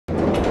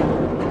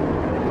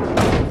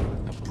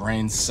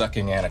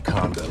brain-sucking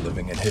anaconda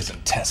living in his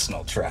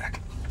intestinal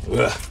tract.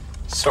 Ugh.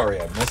 Sorry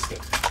I missed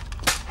it.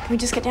 Can we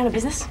just get down to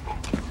business?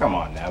 Come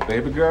on now,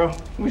 baby girl.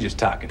 We're just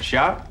talking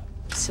shop.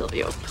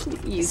 Silvio,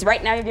 please.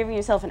 Right now you're giving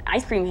yourself an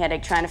ice cream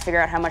headache trying to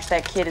figure out how much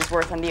that kid is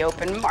worth on the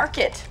open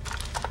market.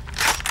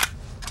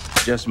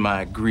 Just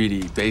my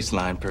greedy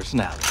baseline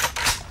personality.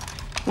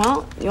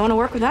 Well, you want to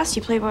work with us,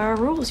 you play by our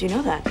rules, you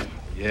know that.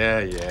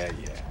 Yeah.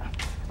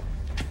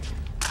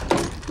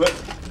 But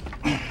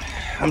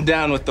I'm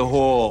down with the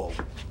whole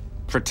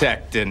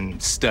protect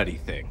and study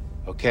thing,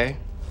 okay?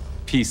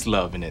 Peace,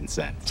 love, and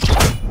incense.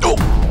 Oh!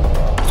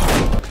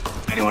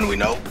 Anyone we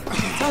know?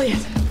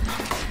 Elliot.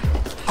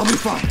 I'll be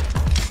fine.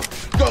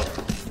 Go!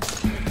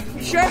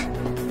 You sure?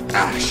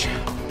 Ash,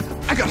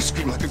 I gotta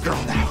scream like a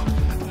girl now.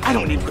 I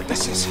don't need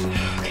witnesses.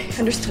 Okay,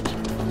 understood.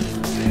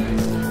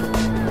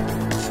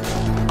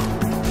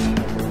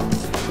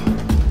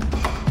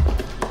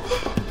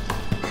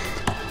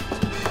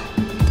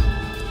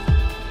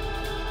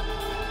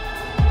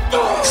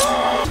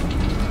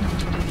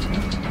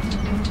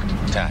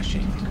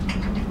 Tashi,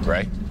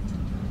 right?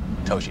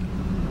 Toshi.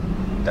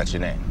 That's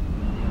your name.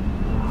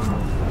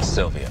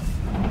 Silvio.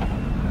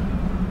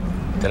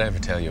 Did I ever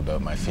tell you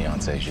about my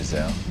fiancée,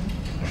 Giselle?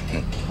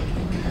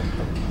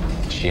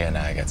 She and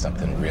I got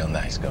something real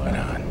nice going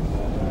on.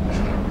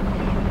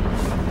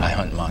 I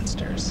hunt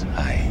monsters.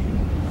 I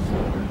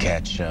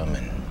catch them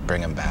and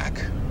bring them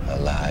back,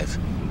 alive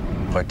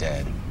or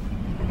dead,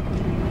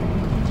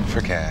 for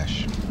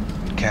cash.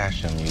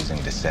 Cash I'm using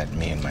to set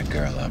me and my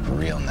girl up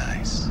real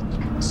nice.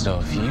 So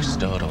if you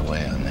stowed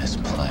away on this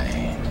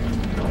plane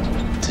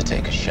to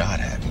take a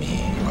shot at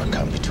me or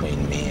come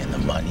between me and the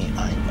money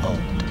I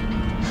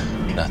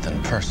owed,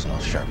 nothing personal,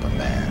 Sherpa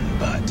man,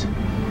 but